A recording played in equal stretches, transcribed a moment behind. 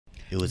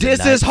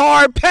This is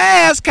hard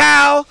pass,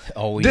 Kyle.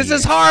 Oh, this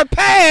is hard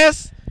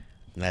pass.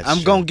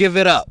 I'm going to give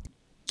it up.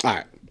 All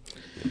right.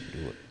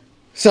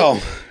 So,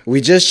 we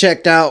just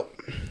checked out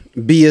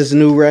Bia's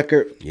new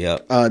record.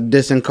 Yep.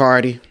 Dissing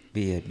Cardi.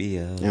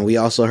 Bia. And we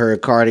also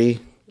heard Cardi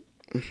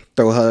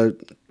throw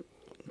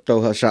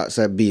her shots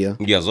at Bia.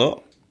 Yes, sir.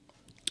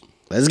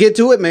 Let's get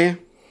to it, man.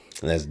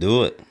 Let's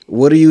do it.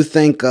 What do you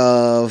think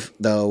of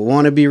the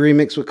Wannabe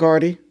remix with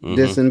Cardi,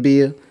 Dissing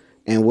Bia?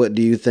 And what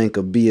do you think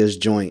of Bia's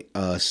joint,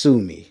 Sue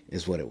Me,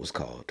 is what it was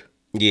called?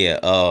 Yeah,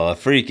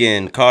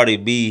 freaking Cardi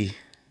B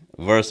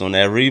verse on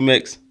that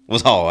remix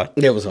was hard.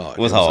 It was hard.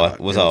 It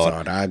was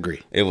hard. I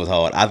agree. It was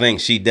hard. I think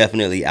she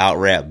definitely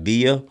out-rapped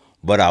Bia,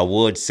 but I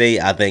would say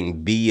I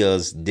think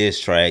Bia's diss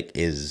track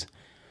is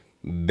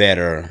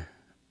better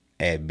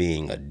at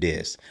being a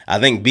diss. I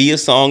think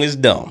Bia's song is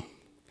dumb,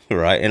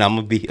 right? And I'm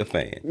a Bia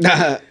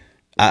fan.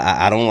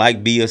 I don't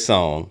like Bia's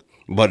song,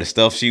 but the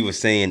stuff she was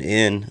saying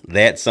in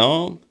that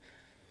song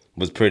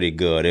was pretty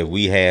good. If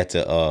we had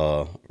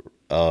to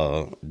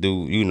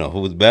do, you know, who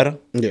was better?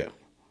 Yeah.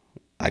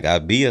 I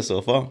got Bia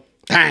so far.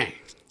 Dang.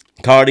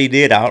 Cardi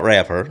did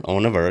out-rap her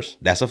on the verse.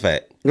 That's a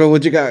fact. Well,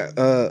 what you got?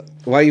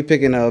 Why are you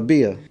picking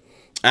Bia?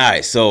 All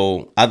right,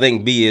 so I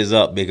think Bia is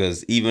up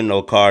because even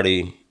though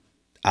Cardi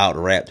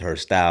out-rapped her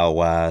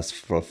style-wise,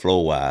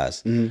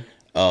 flow-wise,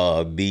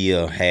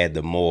 Bia had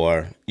the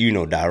more, you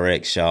know,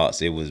 direct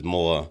shots. It was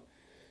more,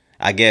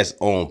 I guess,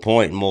 on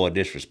point, more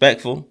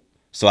disrespectful.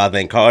 So I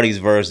think Cardi's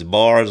verse,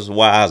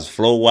 bars-wise,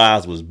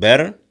 flow-wise, was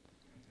better.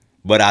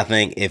 But I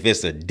think if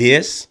it's a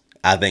diss,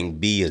 I think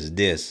Bia's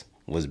diss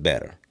was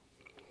better.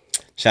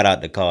 Shout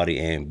out to Cardi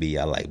and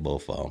Bia. I like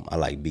both of them. I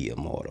like Bia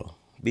more, though.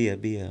 Bia.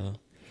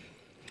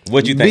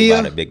 What you think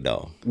about it, big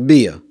dog?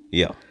 Bia.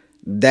 Yeah.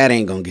 That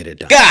ain't gonna get it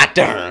done. God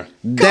darn.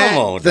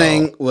 That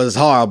thing was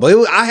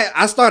horrible.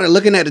 I started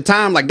looking at the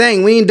time like,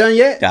 dang, we ain't done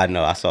yet. I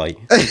know. I saw you.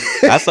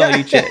 I saw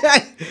you check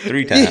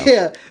 3 times.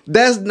 Yeah,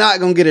 that's not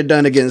gonna get it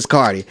done against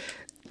Cardi.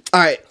 All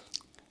right,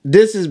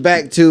 this is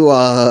back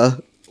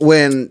to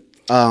when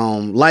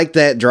Like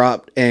That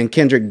dropped and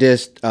Kendrick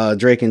dissed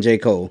Drake and J.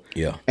 Cole.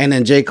 Yeah. And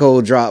then J.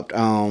 Cole dropped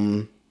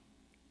what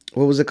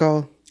was it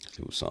called?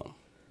 It was something.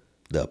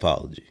 The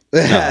Apology.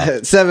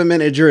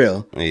 7-minute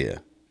drill. Yeah.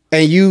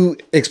 And you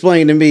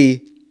explained to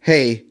me,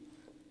 hey,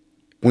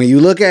 when you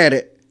look at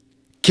it,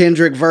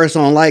 Kendrick verse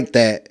on Like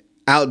That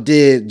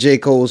outdid J.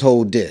 Cole's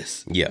whole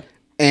diss. Yeah.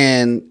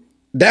 And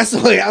that's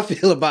the way I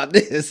feel about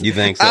this. You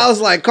think so? I was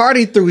like,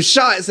 Cardi threw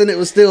shots and it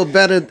was still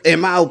better,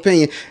 in my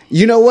opinion.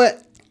 You know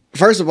what?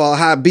 First of all,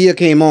 how Bia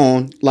came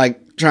on,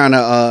 like trying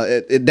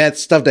to, that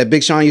stuff that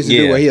Big Sean used to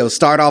do where he'll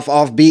start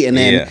off beat and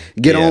then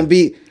get on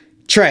beat,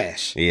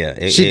 trash.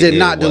 Yeah. She did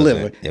not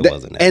deliver. It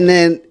wasn't that. And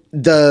then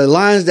the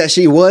lines that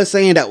she was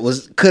saying that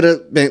could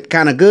have been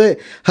kind of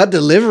good, her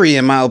delivery,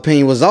 in my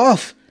opinion, was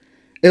off.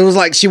 It was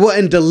like she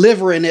wasn't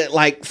delivering it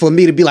like for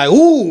me to be like,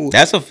 ooh.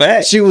 That's a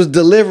fact. She was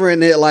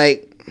delivering it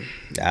like,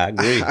 I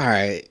agree. All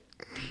right.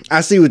 I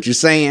see what you're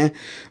saying,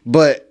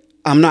 but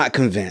I'm not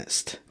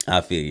convinced.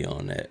 I feel you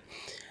on that.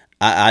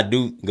 I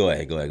do. Go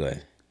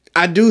ahead.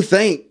 I do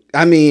think,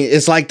 I mean,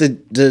 it's like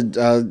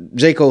the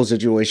J. Cole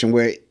situation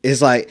where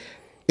it's like,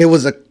 it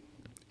was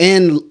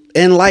in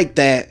Like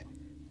That,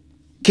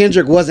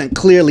 Kendrick wasn't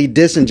clearly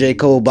dissing J.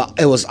 Cole, but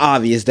it was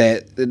obvious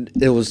that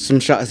there was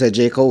some shots at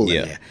J. Cole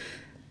in there.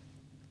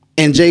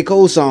 In J.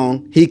 Cole's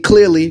song, he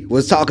clearly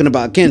was talking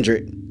about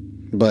Kendrick,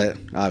 but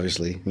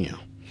obviously, you know,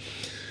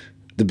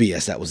 the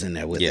BS that was in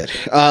there with it.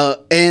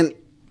 And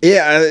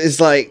yeah, it's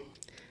like,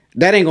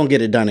 that ain't gonna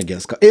get it done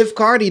against Cardi. If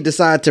Cardi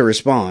decide to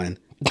respond,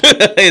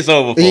 it's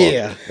over for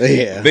yeah.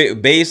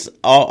 Based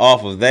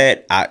off of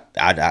that,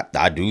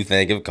 I do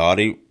think if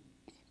Cardi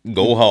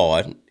go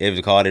hard,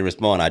 if Cardi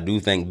respond, I do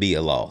think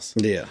Bia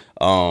lost. Yeah.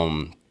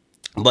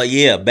 But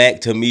yeah,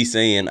 back to me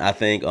saying I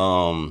think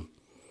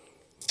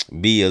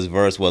Bia's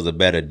verse was a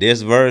better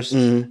diss verse.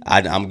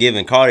 I'm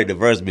giving Cardi the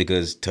verse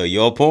because, to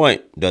your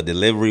point, the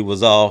delivery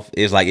was off.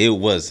 It's like it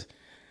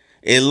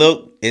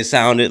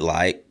sounded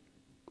like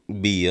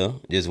Bia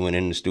just went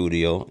in the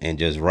studio and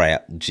just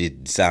rapped. She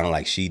sounded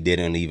like she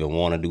didn't even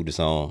want to do the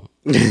song.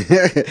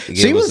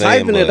 She was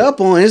hyping it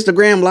up on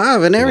Instagram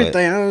Live and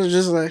everything. I was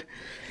just like,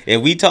 if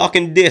we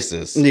talking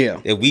disses, yeah.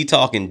 If we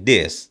talking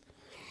diss,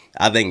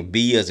 I think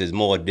Bia's is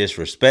more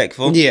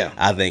disrespectful. Yeah.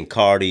 I think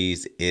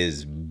Cardi's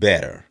is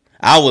better.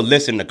 I would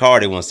listen to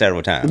Cardi one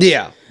several times.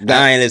 Yeah.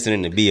 I ain't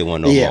listening to Bia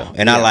one no more.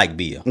 And I like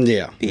Bia.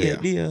 Bia.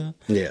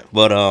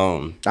 But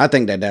I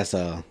think that's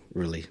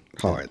really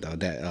hard though.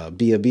 That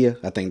Bia.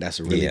 I think that's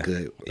a really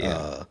good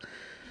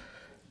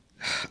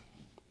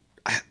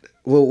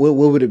what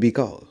would it be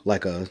called?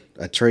 Like a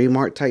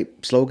trademark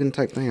type slogan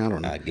type thing? I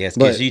don't know. I guess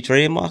can she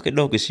trademark it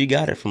though? Because she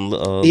got it from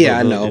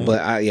I know, but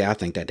I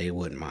think that they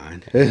wouldn't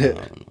mind.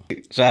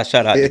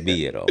 Shout out to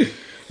Bia though.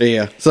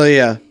 Yeah. So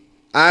yeah.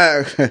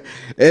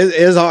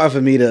 It's hard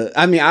for me to.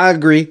 I mean, I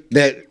agree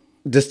that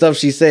the stuff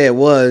she said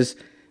was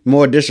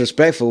more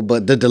disrespectful,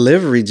 but the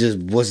delivery just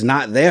was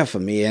not there for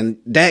me, and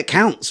that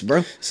counts,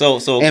 bro. So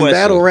and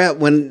battle rap,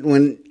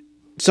 when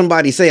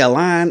somebody say a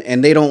line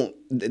and they don't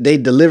they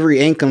delivery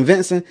ain't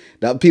convincing,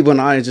 the people in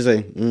the audience just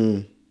say,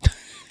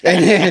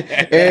 and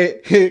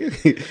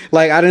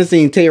like I done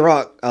seen Tay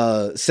Rock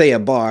say a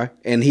bar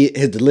and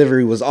his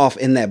delivery was off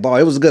in that bar.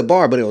 It was a good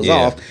bar, but it was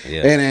off.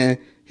 Yeah. And then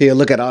he'll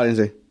look at the audience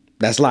and say,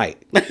 "That's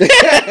light." Like,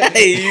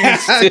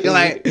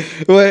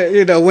 well,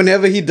 you know,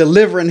 whenever he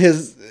delivering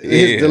his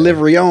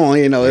delivery on,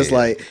 you know, it's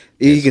like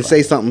he can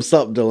say something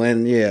subtle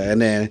and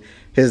and then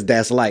his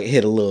 "that's light"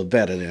 hit a little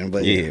better than.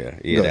 But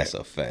that's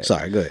a fact.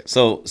 Sorry, go ahead.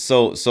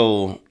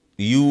 So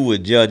you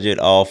would judge it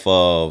off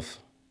of.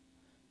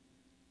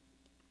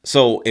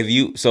 So if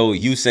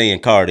you saying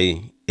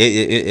Cardi,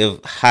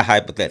 if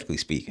hypothetically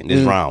speaking, this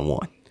is round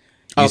one.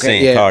 You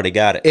saying Cardi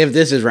got it? If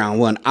this is round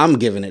one, I'm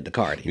giving it to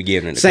Cardi. You're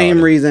giving it to Same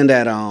Cardi. reason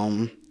that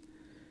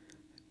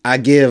I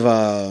give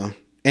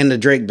in the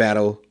Drake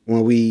battle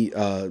when we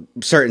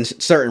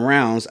certain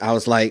rounds, I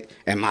was like,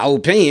 in my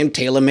opinion,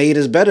 Tailor Made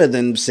is better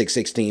than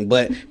 616,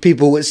 but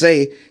people would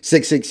say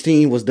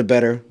 616 was the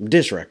better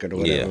diss record or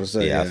whatever. Yeah,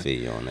 so, I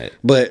feel you on that.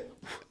 But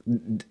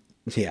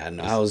yeah, I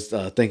know. I was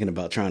thinking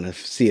about trying to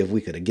see if we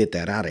could get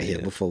that out of here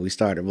before we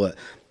started. But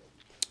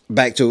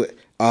back to it.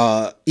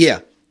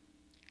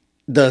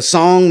 The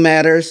song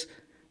matters.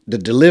 The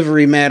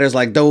delivery matters.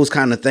 Like those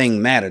kind of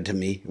things matter to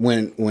me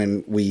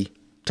when we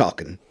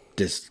talking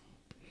this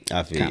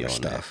I feel kind you of on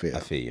stuff. that. Yeah. I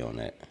feel you on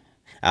that.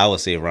 I would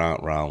say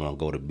round one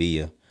go to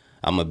Bia.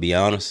 I'm going to be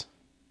honest.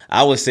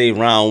 I would say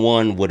round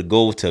one would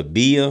go to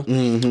Bia,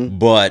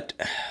 but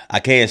I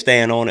can't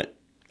stand on it.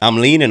 I'm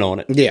leaning on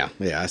it. Yeah, I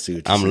see what you're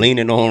saying. I'm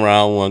leaning on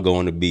round one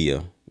going to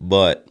Bia,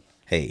 but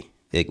hey,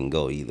 it can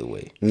go either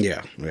way.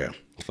 Yeah.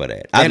 For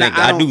that,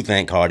 I do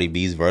think Cardi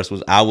B's verse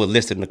was. I would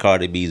listen to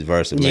Cardi B's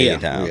verse a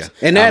million times,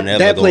 and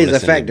that plays a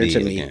factor to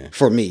me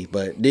for me.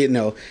 But you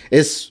know,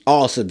 it's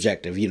all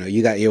subjective. You know,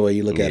 you got your way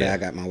you look at it. I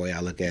got my way I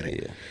look at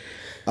it.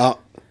 Go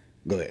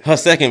ahead. Her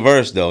second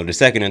verse though, the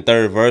second and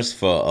third verse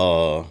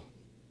for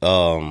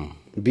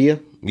Bia.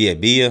 Yeah,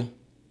 Bia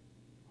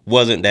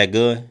wasn't that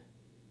good.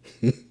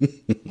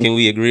 Can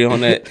we agree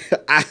on that?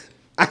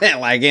 I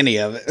didn't like any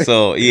of it.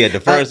 So yeah, the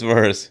first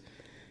verse.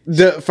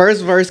 The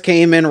first verse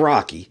came in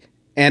rocky,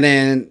 and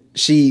then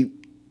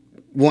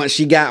once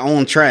she got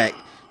on track,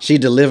 she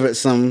delivered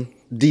some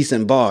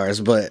decent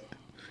bars, but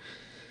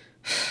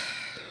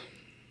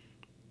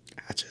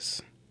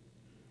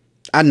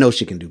I know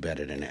she can do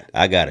better than that.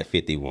 I got it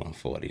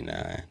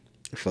 51-49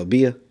 for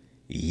Bia.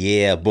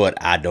 Yeah, but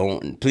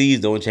please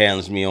don't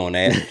challenge me on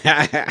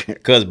that.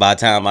 Because by the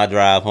time I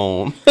drive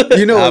home,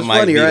 you know what's I might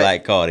funny, be right?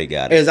 like Cardi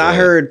got it. I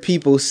heard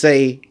people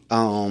say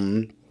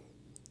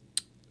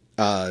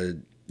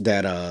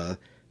that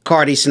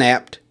Cardi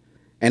snapped,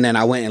 and then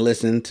I went and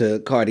listened to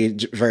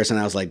Cardi's verse, and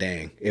I was like,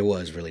 dang, it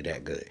was really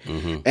that good.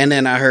 And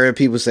then I heard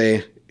people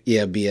say,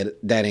 yeah, Bia,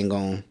 that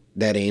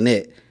ain't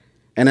it.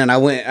 And then I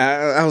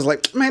was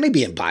like, man, they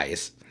being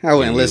biased. I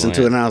went and listened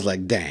to it, and I was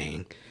like,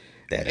 dang.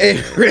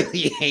 It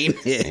really ain't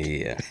it.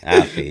 Yeah,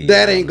 I feel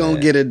that ain't gonna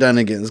get it done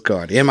against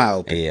Cardi, in my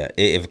opinion. Yeah,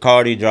 if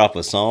Cardi drop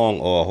a song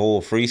or a whole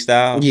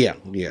freestyle, yeah,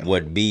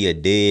 what Bia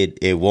did,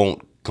 it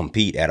won't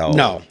compete at all.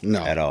 No,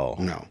 at all.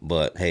 No.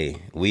 But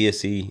hey, we'll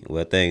see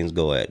where things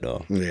go at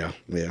though. Yeah.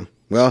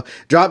 Well,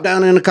 drop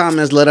down in the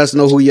comments. Let us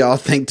know who y'all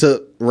think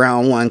took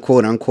round one,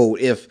 quote unquote,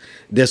 if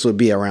this would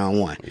be a round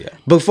one. Yeah.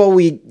 Before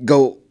we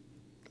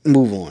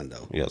move on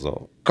though. Yeah.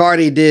 So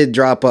Cardi did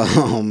drop a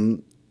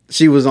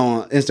she was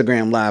on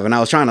Instagram Live, and I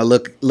was trying to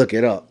look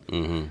it up,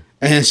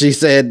 and she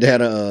said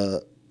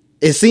that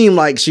it seemed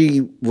like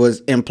she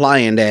was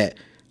implying that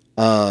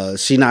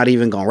she not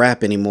even gonna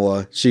rap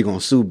anymore. She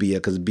gonna sue Bia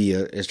because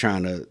Bia is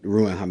trying to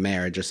ruin her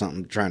marriage or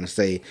something. Trying to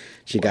say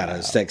she got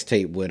a sex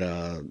tape with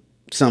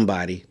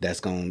somebody that's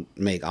gonna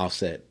make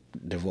Offset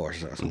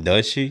divorce or something.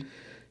 Does she?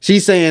 She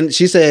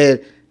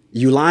said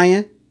you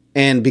lying.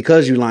 And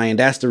because you lying,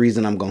 that's the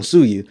reason I'm going to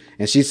sue you.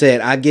 And she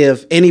said, I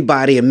give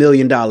anybody $1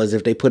 million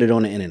if they put it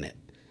on the internet.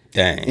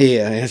 Dang.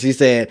 Yeah. And she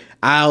said,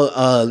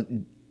 I'll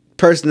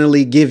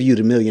personally give you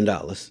the $1 million.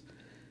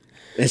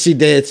 And she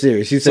dead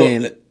serious. She's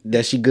saying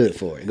that she good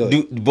for it. Go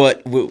ahead.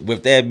 But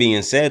with that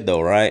being said,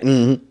 though, right?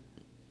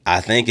 I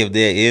think if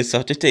there is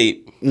such a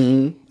tape,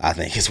 I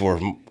think it's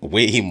worth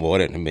way more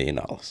than $1 million.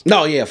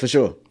 No, yeah, for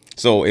sure.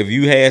 So if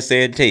you had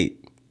said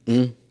tape,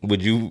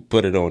 would you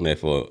put it on there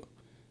for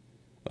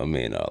 $1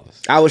 million?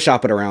 I would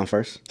shop it around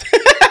first.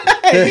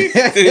 You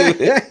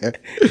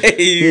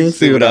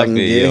see what I can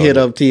get. Hit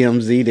up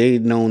TMZ. They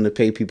known to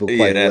pay people quite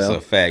well. Yeah, that's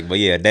a fact. But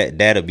yeah,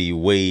 that'll be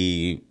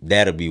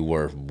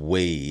worth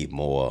way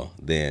more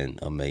than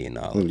 $1 million.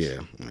 Yeah.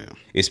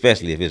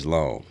 Especially if it's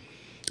long.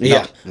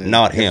 Yeah,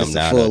 not him.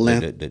 Now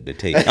the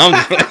tape.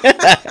 I'm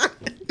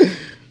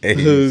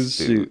just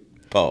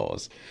shoot.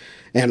 Pause.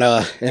 And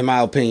in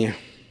my opinion,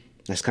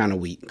 that's kind of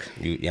weak.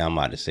 I'm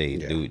about to say,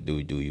 do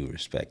you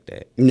respect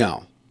that?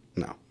 No.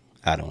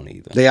 I don't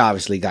either. They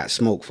obviously got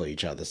smoke for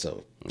each other,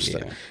 so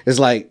it's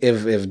like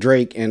if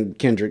Drake and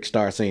Kendrick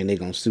start saying they're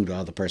gonna sue the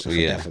other person for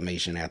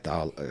defamation after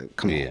all,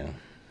 come on.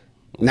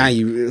 Now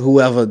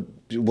whoever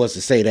was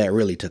to say that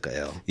really took a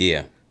L.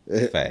 Yeah,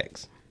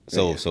 facts.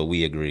 So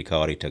we agree.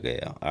 Cardi took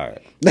it out. All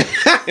right.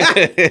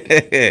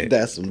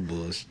 That's some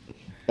bullshit.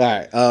 All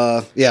right.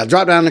 Yeah.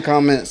 Drop down in the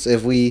comments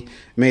if we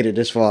made it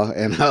this far,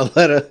 and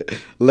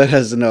let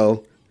us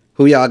know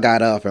who y'all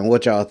got up and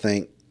what y'all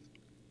think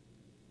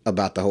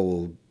about the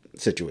whole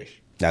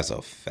situation. That's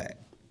a fact.